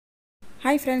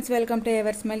Hi friends, welcome to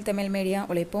Eversmile Tamil Media.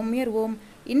 உழைப்போம் உயர்வோம்.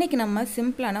 இன்னைக்கு நம்ம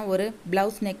சிம்பிளான ஒரு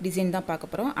blouse neck design தான் பார்க்க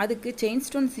போறோம். அதுக்கு chain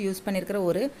stones யூஸ் பண்ணியிருக்கிற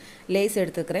ஒரு லேஸ்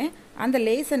எடுத்துக்கிறேன். அந்த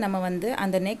லேஸை நம்ம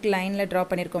அந்த neck lineல draw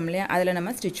பண்ணியிருக்கோம் இல்லையா, அதில்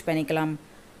நம்ம ஸ்டிச் பண்ணிக்கலாம்.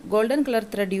 கோல்டன் கலர்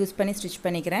thread யூஸ் பண்ணி ஸ்டிச்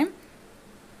பண்ணிக்கிறேன்.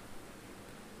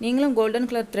 நீங்களும் கோல்டன்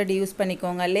கலர் thread யூஸ்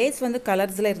பண்ணிக்கோங்க. லேஸ்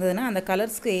கலர்ஸில் இருந்ததுன்னா அந்த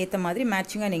கலர்ஸ்க்கு ஏற்ற மாதிரி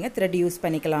மேட்சிங்காக நீங்கள் thread யூஸ்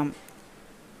பண்ணிக்கலாம்.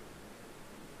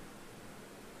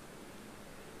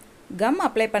 கம்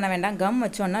அப்ளை பண்ண வேண்டாம். கம்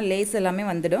வச்சோன்னா லேஸ் எல்லாமே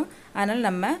வந்துடும். அதனால்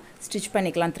நம்ம ஸ்டிச்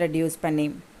பண்ணிக்கலாம் த்ரெட் யூஸ் பண்ணி.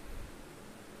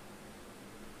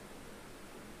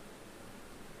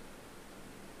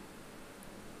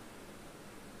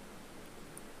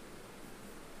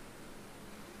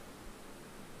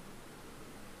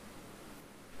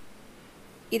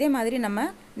 இதே மாதிரி நம்ம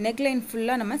நெக் லைன்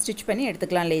ஃபுல்லாக நம்ம ஸ்டிச் பண்ணி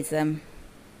எடுத்துக்கலாம் லேஸை.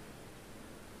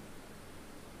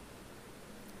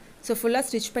 ஸோ ஃபுல்லாக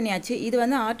ஸ்டிச் பண்ணியாச்சு. இது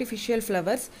ஆர்டிஃபிஷியல்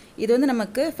ஃப்ளவர்ஸ். இது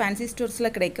நமக்கு ஃபேன்சி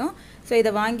ஸ்டோர்ஸில் கிடைக்கும். ஸோ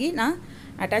இதை வாங்கி நான்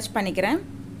அட்டாச் பண்ணிக்கிறேன்.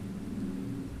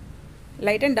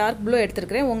 லைட் அண்ட் டார்க் ப்ளூ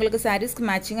எடுத்துருக்கிறேன். உங்களுக்கு சாரீஸ்க்கு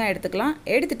மேட்சிங்காக எடுத்துக்கலாம்.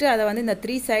 எடுத்துகிட்டு அதை இந்த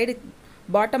 3 சைடு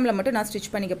பாட்டமில் மட்டும் நான்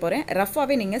ஸ்டிச் பண்ணிக்க போகிறேன்.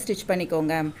 ரஃபாகவே நீங்கள் ஸ்டிச்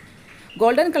பண்ணிக்கோங்க.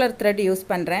 கோல்டன் கலர் த்ரெட் யூஸ்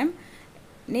பண்ணுறேன்.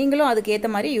 நீங்களும் அதுக்கு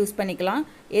ஏற்ற மாதிரி யூஸ் பண்ணிக்கலாம்.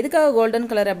 எதுக்காக கோல்டன்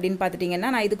கலர் அப்படின்னு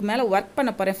பார்த்துட்டிங்கன்னா, நான் இதுக்கு மேலே ஒர்க்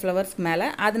பண்ண போகிறேன் ஃப்ளவர்ஸ்க்கு மேலே.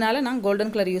 அதனால நான்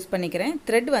கோல்டன் கலர் யூஸ் பண்ணிக்கிறேன்.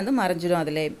 த்ரெட் மறைஞ்சிடும்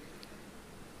அதில்.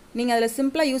 நீங்கள் அதில்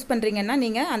சிம்பிளாக யூஸ் பண்ணுறீங்கன்னா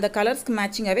நீங்கள் அந்த கலர்ஸ்க்கு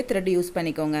மேட்சிங்காகவே த்ரெட் யூஸ்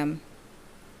பண்ணிக்கோங்க.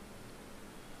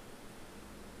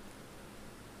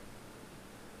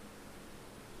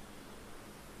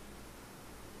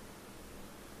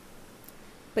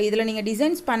 இப்போ இதில் நீங்கள்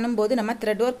டிசைன்ஸ் பண்ணும்போது நம்ம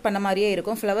த்ரெட் ஒர்க் பண்ண மாதிரியே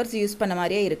இருக்கும், ஃப்ளவர்ஸ் யூஸ் பண்ண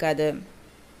மாதிரியே இருக்காது.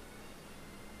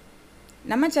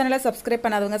 நம்ம சேனலை சப்ஸ்கிரைப்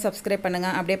பண்ணாதவங்க சப்ஸ்கிரைப்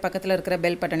பண்ணுங்கள். அப்படியே பக்கத்தில் இருக்கிற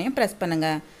பெல் பட்டனையும் ப்ரெஸ்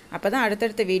பண்ணுங்கள். அப்போ தான்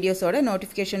அடுத்தடுத்த வீடியோஸோட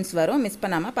நோட்டிஃபிகேஷன்ஸ் வரும். மிஸ்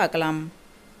பண்ணாமல் பார்க்கலாம்.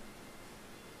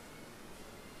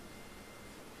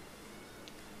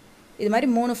 இது மாதிரி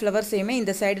 3 ஃப்ளவர்ஸையுமே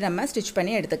இந்த சைடு நம்ம ஸ்டிச்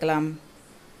பண்ணி எடுத்துக்கலாம்.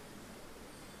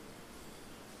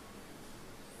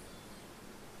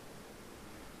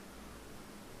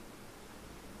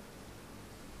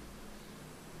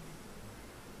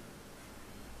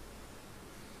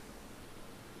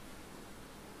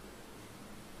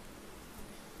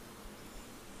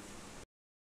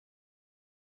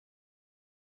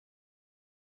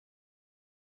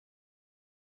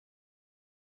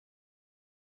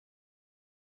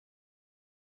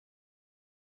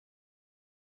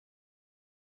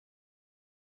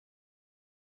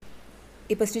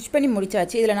 இப்போ ஸ்டிச் பண்ணி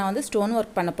முடிச்சாச்சு. இதில் நான் ஸ்டோன்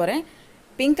ஒர்க் பண்ண போகிறேன்.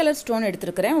 பிங்க் கலர் ஸ்டோன்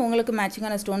எடுத்துருக்கிறேன். உங்களுக்கு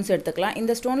மேட்சிங்கான ஸ்டோன்ஸ் எடுத்துக்கலாம்.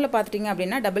 இந்த ஸ்டோனில் பார்த்துட்டிங்க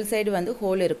அப்படின்னா டபுள் சைடு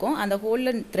ஹோல் இருக்கும். அந்த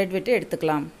ஹோலில் த்ரெட் விட்டு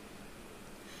எடுத்துக்கலாம்.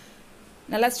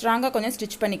 நல்லா ஸ்ட்ராங்காக கொஞ்சம்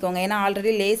ஸ்டிச் பண்ணிக்கோங்க. ஏன்னா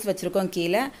ஆல்ரெடி லேஸ் வச்சுருக்கோம்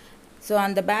கீழே. ஸோ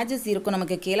அந்த பேட்சஸ் இருக்கும்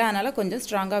நமக்கு கீழே. அதனால் கொஞ்சம்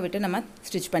ஸ்ட்ராங்காக விட்டு நம்ம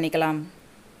ஸ்டிச் பண்ணிக்கலாம்.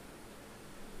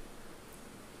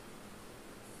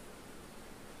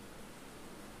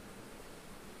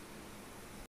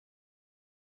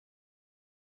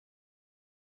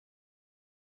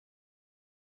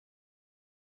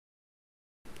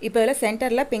 இப்போ இதில்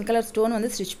சென்டரில் பிங்க் கலர் ஸ்டோன்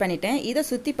ஸ்டிச் பண்ணிட்டேன். இதை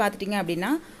சுற்றி பார்த்துட்டிங்க அப்படின்னா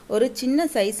ஒரு சின்ன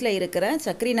சைஸில் இருக்கிற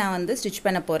சக்கரி நான் ஸ்டிச்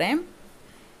பண்ண போகிறேன்.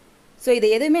 ஸோ இதை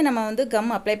எதுவுமே நம்ம கம்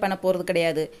அப்ளை பண்ண போகிறது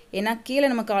கிடையாது. ஏன்னா கீழே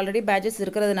நமக்கு ஆல்ரெடி பேட்சஸ்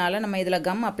இருக்கிறதுனால நம்ம இதில்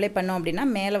கம் அப்ளை பண்ணோம் அப்படின்னா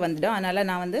மேலே வந்துடும். அதனால்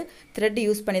நான் த்ரெட்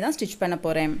யூஸ் பண்ணி தான் ஸ்டிச் பண்ண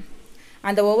போகிறேன்.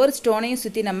 அந்த ஒவ்வொரு ஸ்டோனையும்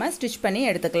சுற்றி நம்ம ஸ்டிச் பண்ணி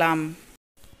எடுத்துக்கலாம்.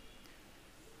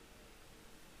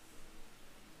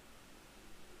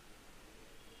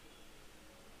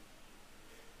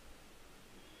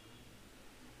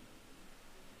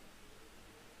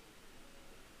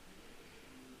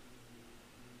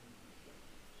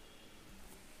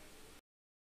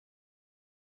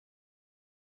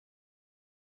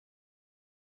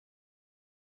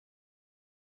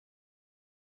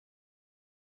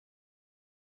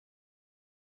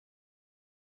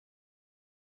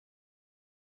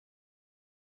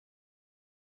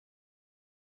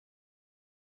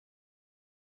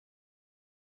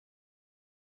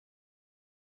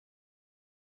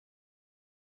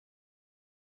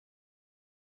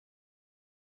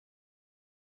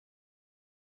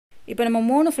 இப்போ நம்ம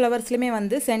 3 ஃப்ளவர்ஸ்லையுமே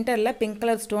சென்டரில் பிங்க்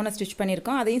கலர் ஸ்டோனை ஸ்டிச்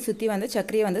பண்ணியிருக்கோம். அதையும் சுற்றி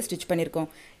சக்கரியை ஸ்டிச் பண்ணியிருக்கோம்.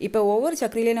 இப்போ ஒவ்வொரு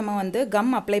சக்கரிலையும் நம்ம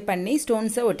கம் அப்ளை பண்ணி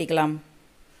ஸ்டோன்ஸை ஒட்டிக்கலாம்.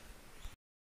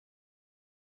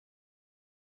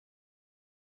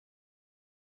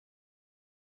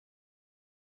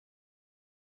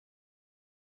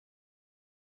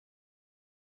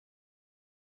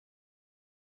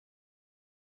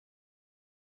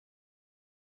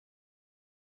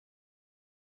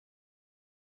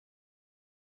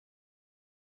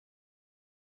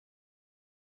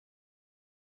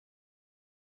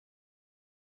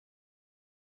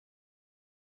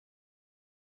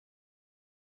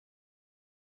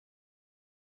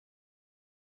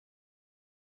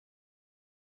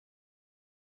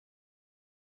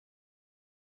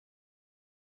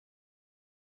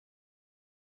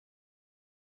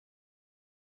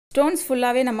 ஸ்டோன்ஸ்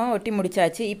ஃபுல்லாகவே நம்ம ஒட்டி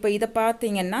முடிச்சாச்சு. இப்போ இதை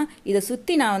பார்த்தீங்கன்னா இதை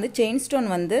சுற்றி நான் வந்து செயின் ஸ்டோன்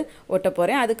வந்து ஒட்ட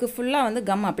போகிறேன். அதுக்கு ஃபுல்லாக வந்து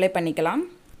கம் அப்ளை பண்ணிக்கலாம்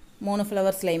 3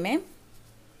 ஃப்ளவர்ஸ்லையுமே.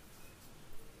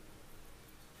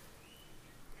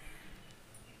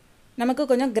 நமக்கு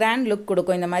கொஞ்சம் கிராண்ட் லுக்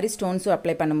கொடுக்கும் இந்த மாதிரி ஸ்டோன்ஸும்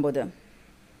அப்ளை பண்ணும்போது.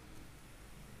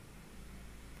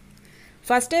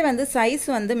 ஃபஸ்ட்டே வந்து சைஸ்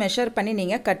வந்து மெஷர் பண்ணி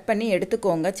நீங்கள் கட் பண்ணி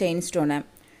எடுத்துக்கோங்க செயின் ஸ்டோனை.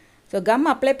 ஸோ கம்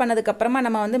அப்ளை பண்ணதுக்கப்புறமா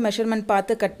நம்ம வந்து மெஷர்மெண்ட்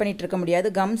பார்த்து கட் பண்ணிகிட்டு இருக்க முடியாது.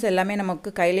 கம்ஸ் எல்லாமே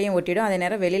நமக்கு கையிலையும் ஒட்டிடும், அதே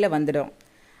நேரம் வெளியில் வந்துடும்.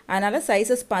 அதனால்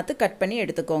சைஸஸ் பார்த்து கட் பண்ணி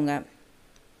எடுத்துக்கோங்க.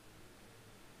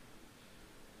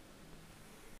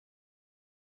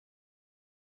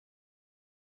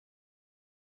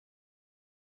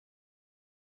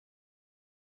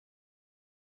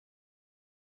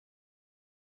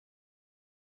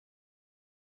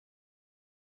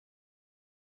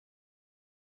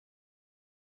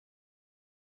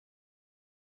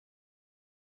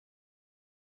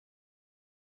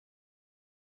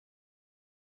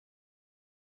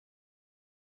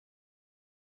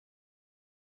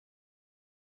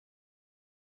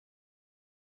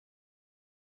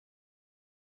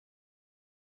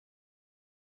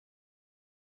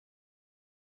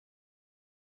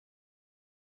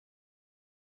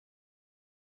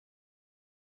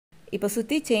 இப்போ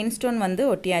சுற்றி செயின் ஸ்டோன் வந்து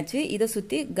ஒட்டியாச்சு. இதை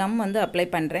சுற்றி கம் வந்து அப்ளை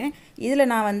பண்ணுறேன். இதில்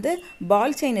நான் வந்து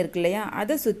பால் செயின் இருக்கு இல்லையா,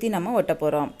 அதை சுற்றி நம்ம ஒட்ட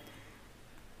போகிறோம்.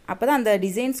 அப்போ தான் அந்த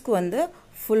டிசைன்ஸ்க்கு வந்து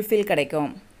ஃபுல்ஃபில் கிடைக்கும்.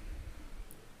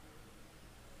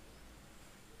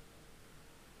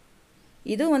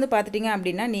 இதுவும் வந்து பார்த்துட்டிங்க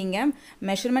அப்படின்னா நீங்கள்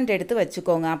மெஷர்மெண்ட் எடுத்து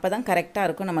வச்சுக்கோங்க. அப்போ தான் கரெக்டாக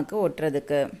இருக்கும் நமக்கு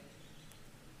ஒட்டுறதுக்கு.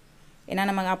 ஏன்னா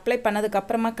நம்ம அப்ளை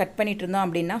பண்ணதுக்கப்புறமா கட் பண்ணிகிட்டு இருந்தோம்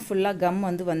அப்படின்னா ஃபுல்லாக கம்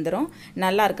வந்து வந்துடும்,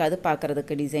 நல்லா இருக்காது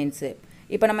பார்க்குறதுக்கு டிசைன்ஸு.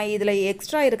 இப்போ நம்ம இதில்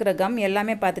எக்ஸ்ட்ரா இருக்கிற கம்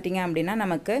எல்லாமே பார்த்துட்டிங்க அப்படின்னா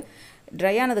நமக்கு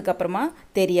ட்ரை ஆனதுக்கப்புறமா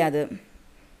தெரியாது.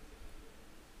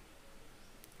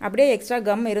 அப்படியே எக்ஸ்ட்ரா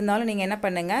கம் இருந்தாலும் நீங்கள் என்ன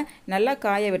பண்ணுங்கள், நல்லா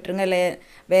காய விட்டுருங்க. இல்லை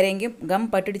வேறு எங்கேயும்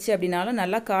கம் பட்டுடுச்சு அப்படின்னாலும்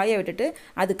நல்லா காய விட்டுட்டு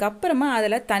அதுக்கப்புறமா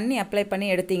அதில் தண்ணி அப்ளை பண்ணி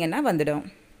எடுத்திங்கன்னா வந்துடும்.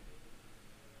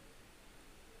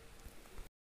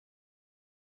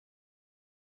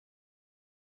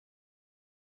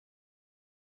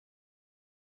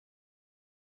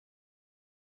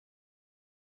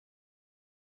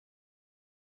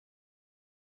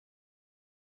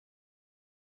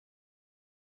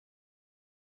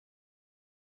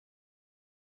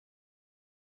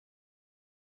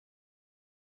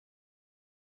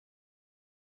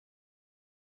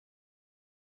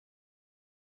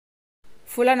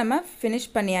 ஃபுல்லாக நம்ம ஃபினிஷ்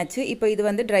பண்ணியாச்சு. இப்போ இது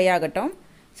வந்து ட்ரை ஆகட்டும்.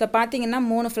 ஸோ பார்த்தீங்கன்னா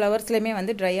 3 ஃப்ளவர்ஸ்லையுமே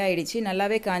வந்து ட்ரை ஆகிடுச்சு,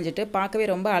 நல்லாவே காஞ்சிட்டு பார்க்கவே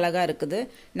ரொம்ப அழகாக இருக்குது.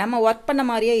 நம்ம ஒர்க் பண்ண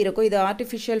மாதிரியே இருக்கும், இது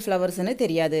ஆர்டிஃபிஷியல் ஃப்ளவர்ஸ்னு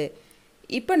தெரியாது.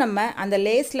 இப்போ நம்ம அந்த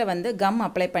லேஸில் வந்து கம்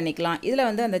அப்ளை பண்ணிக்கலாம். இதில்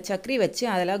வந்து அந்த சக்கரி வச்சு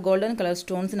அதில் கோல்டன் கலர்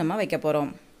ஸ்டோன்ஸ் நம்ம வைக்க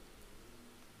போகிறோம்.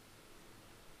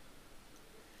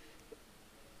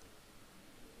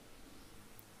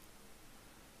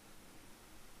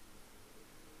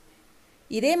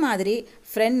 இதே மாதிரி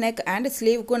ஃப்ரண்ட் நெக் அண்ட்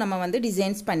ஸ்லீவுக்கும் நம்ம வந்து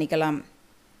டிசைன்ஸ் பண்ணிக்கலாம்.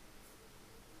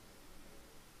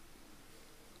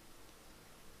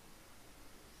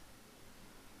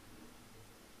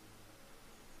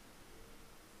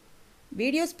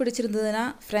 வீடியோஸ் பிடிச்சிருந்ததுன்னா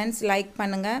ஃப்ரெண்ட்ஸ் லைக்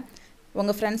பண்ணுங்கள்,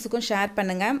 உங்கள் ஃப்ரெண்ட்ஸுக்கும் ஷேர்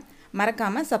பண்ணுங்கள்,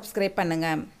 மறக்காமல் சப்ஸ்கிரைப்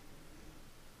பண்ணுங்கள்.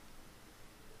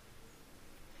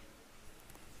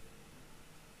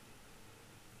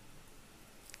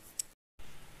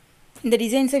 இந்த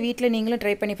டிசைன்ஸை வீட்டில் நீங்களும்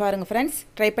ட்ரை பண்ணி பாருங்கள் ஃப்ரெண்ட்ஸ்.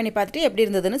 ட்ரை பண்ணி பார்த்துட்டு எப்படி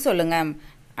இருந்ததுன்னு சொல்லுங்கள்.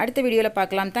 அடுத்த வீடியோவில்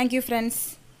பார்க்கலாம். Thank you friends.